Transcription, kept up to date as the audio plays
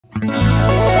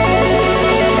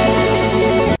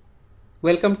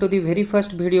Welcome to the very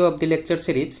first video of the lecture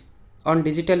series on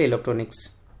digital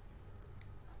electronics.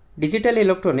 Digital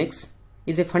electronics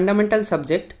is a fundamental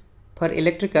subject for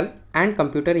electrical and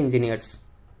computer engineers.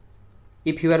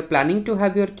 If you are planning to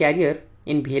have your career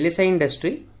in VLSI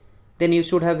industry, then you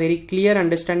should have very clear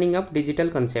understanding of digital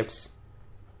concepts.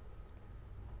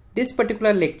 This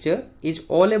particular lecture is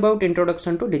all about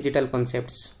introduction to digital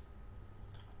concepts.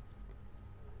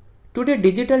 Today,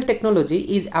 digital technology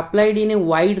is applied in a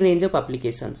wide range of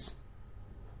applications.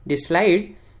 This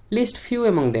slide lists few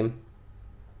among them.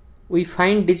 We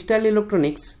find digital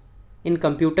electronics in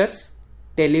computers,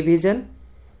 television,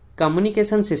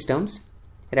 communication systems,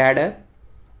 radar,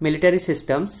 military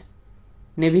systems,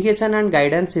 navigation and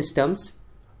guidance systems,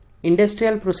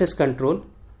 industrial process control,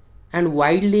 and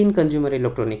widely in consumer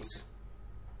electronics.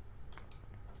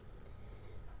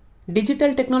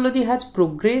 Digital technology has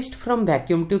progressed from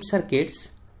vacuum tube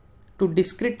circuits to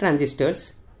discrete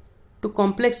transistors to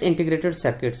complex integrated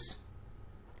circuits.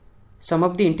 Some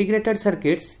of the integrated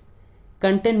circuits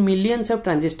contain millions of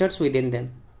transistors within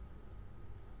them.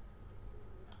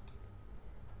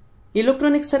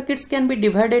 Electronic circuits can be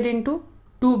divided into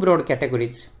two broad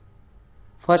categories.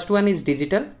 First one is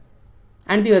digital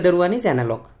and the other one is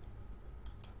analog.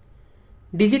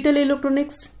 Digital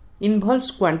electronics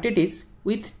involves quantities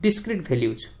with discrete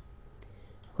values,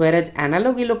 whereas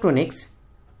analog electronics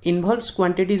involves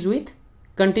quantities with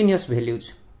continuous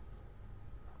values.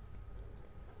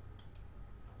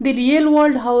 The real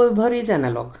world, however, is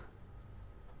analog.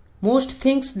 Most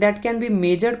things that can be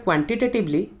measured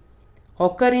quantitatively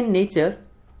occur in nature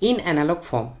in analog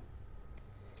form.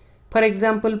 For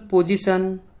example,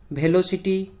 position,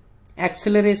 velocity,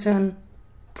 acceleration,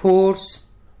 force,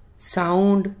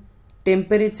 sound,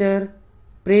 temperature,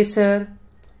 pressure,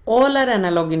 all are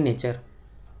analog in nature.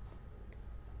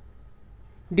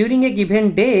 During a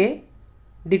given day,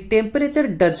 the temperature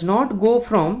does not go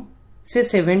from say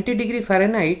 70 degree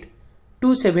Fahrenheit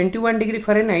to 71 degree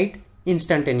Fahrenheit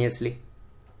instantaneously.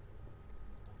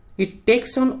 It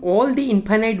takes on all the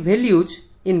infinite values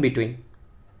in between.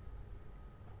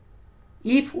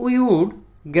 If we would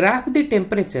graph the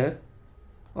temperature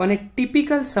on a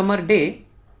typical summer day,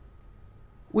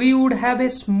 we would have a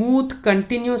smooth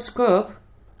continuous curve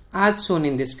as shown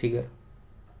in this figure.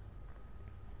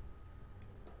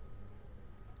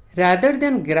 Rather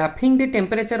than graphing the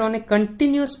temperature on a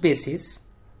continuous basis,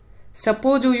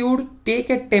 suppose we would take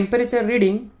a temperature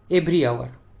reading every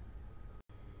hour.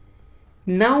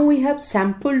 Now we have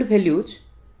sampled values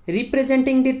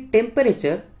representing the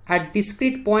temperature at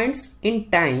discrete points in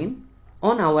time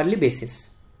on hourly basis.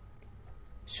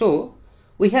 So,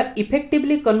 we have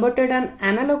effectively converted an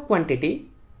analog quantity,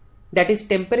 that is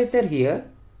temperature here,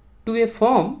 to a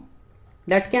form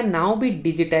that can now be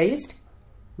digitized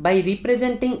by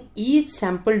representing each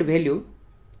sampled value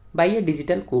by a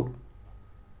digital code.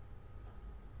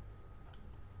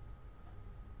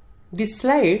 This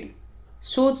slide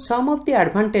shows some of the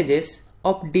advantages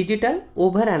of digital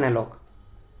over analog.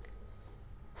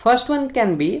 First one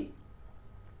can be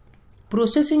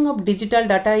processing of digital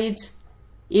data is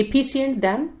efficient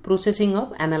than processing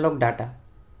of analog data,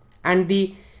 and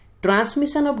the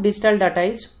transmission of digital data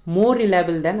is more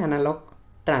reliable than analog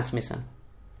transmission.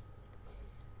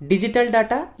 Digital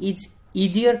data is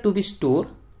easier to be stored,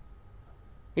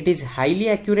 it is highly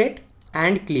accurate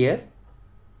and clear,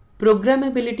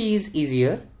 programmability is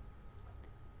easier,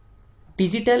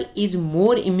 digital is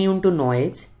more immune to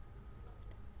noise,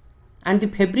 and the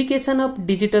fabrication of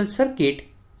digital circuit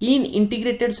in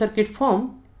integrated circuit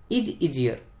form is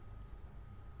easier.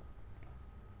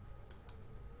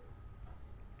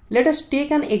 Let us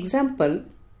take an example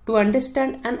to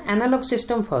understand an analog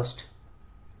system first.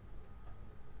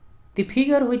 The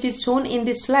figure which is shown in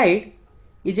this slide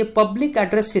is a public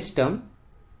address system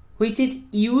which is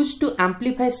used to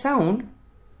amplify sound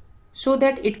so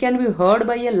that it can be heard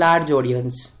by a large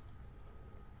audience.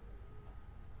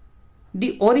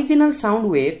 The original sound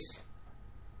waves,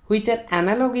 which are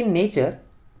analog in nature,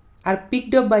 are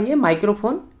picked up by a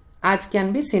microphone as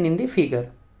can be seen in the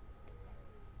figure.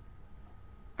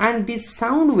 And this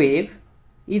sound wave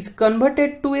is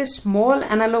converted to a small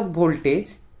analog voltage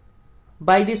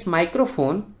by this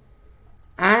microphone,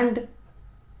 and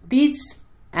these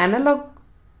analog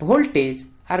voltage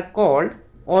are called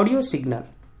audio signal.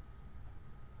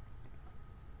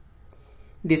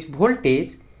 This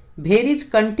voltage varies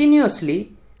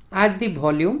continuously as the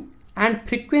volume and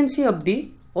frequency of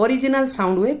the original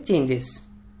sound wave changes.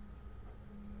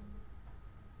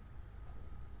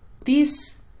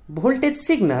 This voltage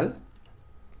signal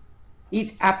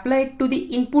is applied to the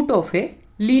input of a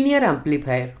linear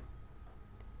amplifier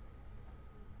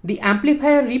The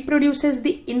amplifier reproduces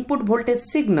the input voltage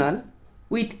signal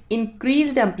with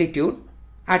increased amplitude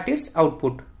at its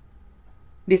output.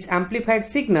 This amplified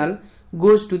signal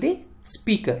goes to the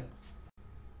speaker.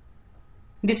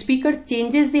 The speaker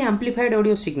changes the amplified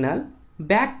audio signal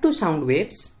back to sound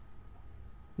waves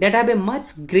that have a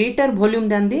much greater volume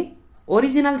than the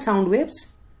original sound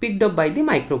waves picked up by the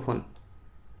microphone.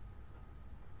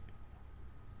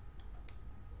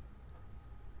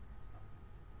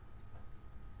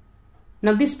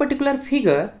 Now this particular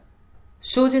figure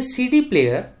shows a CD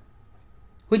player,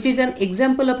 which is an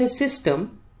example of a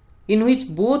system in which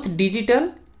both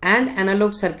digital and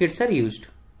analog circuits are used.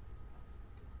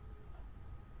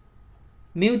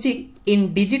 Music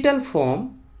in digital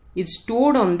form is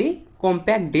stored on the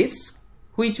compact disc,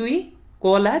 which we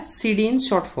call as CD in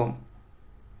short form.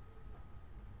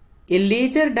 A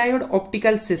laser diode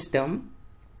optical system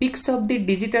picks up the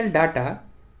digital data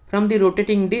from the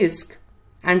rotating disc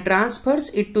and transfers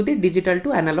it to the digital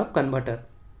to analog converter.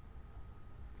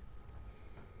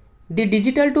 The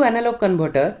digital to analog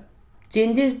converter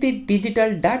changes the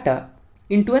digital data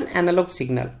into an analog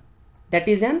signal, that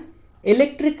is an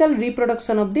electrical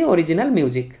reproduction of the original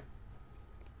music.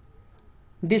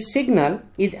 This signal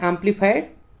is amplified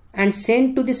and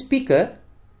sent to the speaker,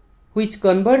 which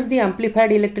converts the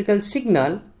amplified electrical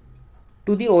signal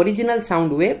to the original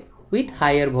sound wave with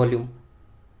higher volume.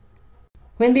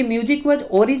 When the music was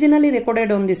originally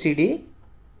recorded on the CD,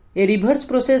 a reverse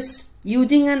process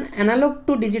using an analog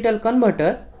to digital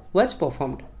converter was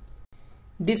performed.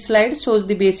 This slide shows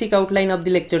the basic outline of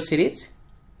the lecture series.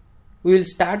 We will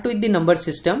start with the number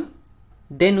system,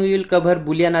 then we will cover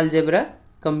Boolean algebra,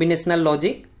 combinational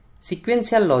logic,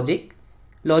 sequential logic,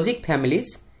 logic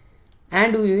families,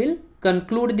 and we will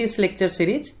conclude this lecture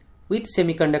series with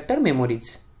semiconductor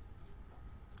memories.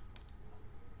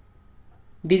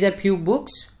 These are few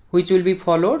books which will be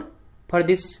followed for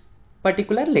this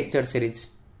particular lecture series.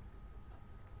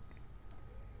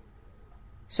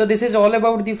 So this is all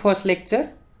about the first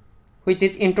lecture, which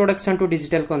is Introduction to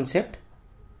Digital Concept.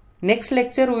 Next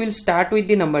lecture we will start with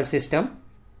the number system.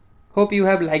 Hope you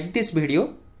have liked this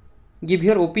video. Give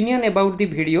your opinion about the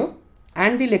video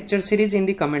and the lecture series in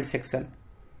the comment section.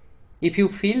 If you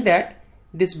feel that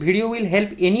this video will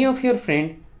help any of your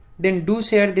friends, then do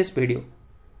share this video.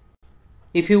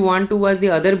 If you want to watch the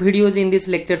other videos in this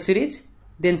lecture series,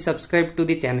 then subscribe to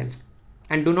the channel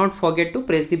and do not forget to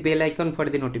press the bell icon for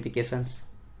the notifications.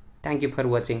 Thank you for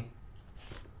watching.